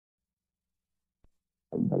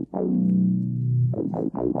You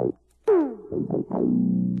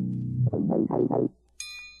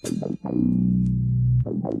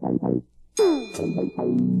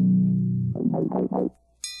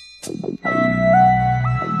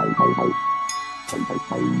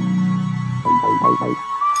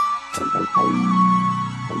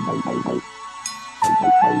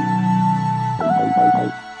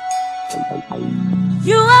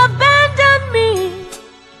abandoned me.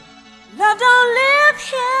 Love don't live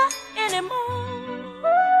here anymore.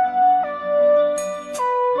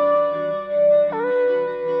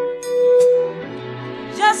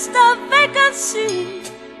 Just a vacancy.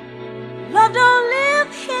 Love don't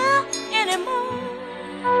live here anymore.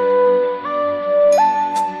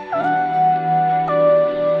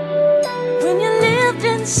 When you lived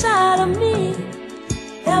inside of me,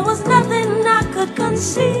 there was nothing I could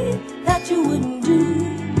conceive that you wouldn't do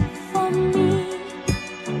for me.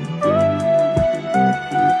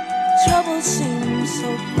 Trouble seems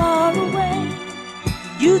so far away.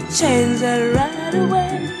 You changed that right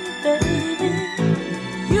away, baby.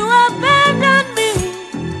 You abandoned me.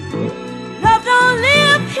 Love don't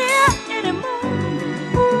live here anymore.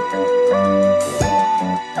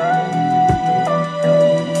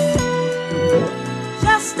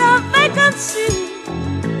 Just a vacancy.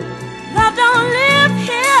 Love don't live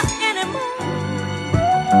here anymore.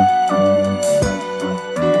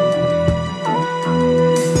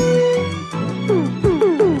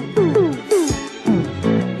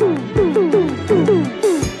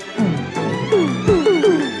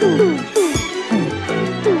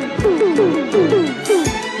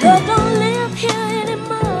 Love don't live here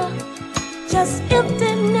anymore. Just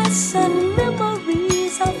emptiness and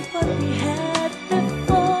memories of what we had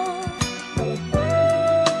before.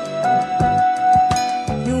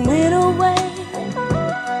 You went away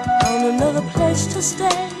on another place to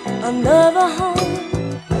stay, another home.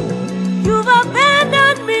 You've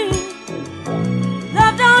abandoned me.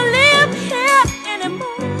 Love don't live here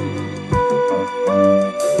anymore.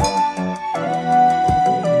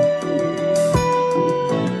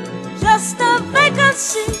 Just a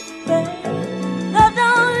vacancy, babe. Love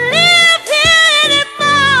don't live here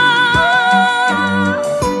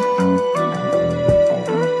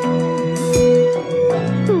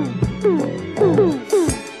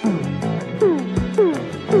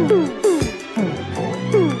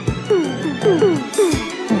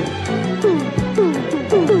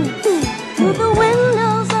Through the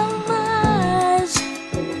windows of my eyes,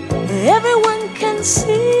 everyone can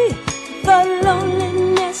see the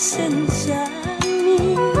loneliness inside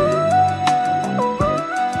me.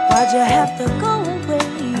 Why'd you have to go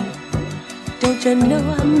away? Don't you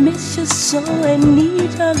know I miss you so and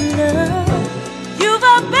need your love? You've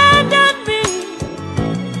abandoned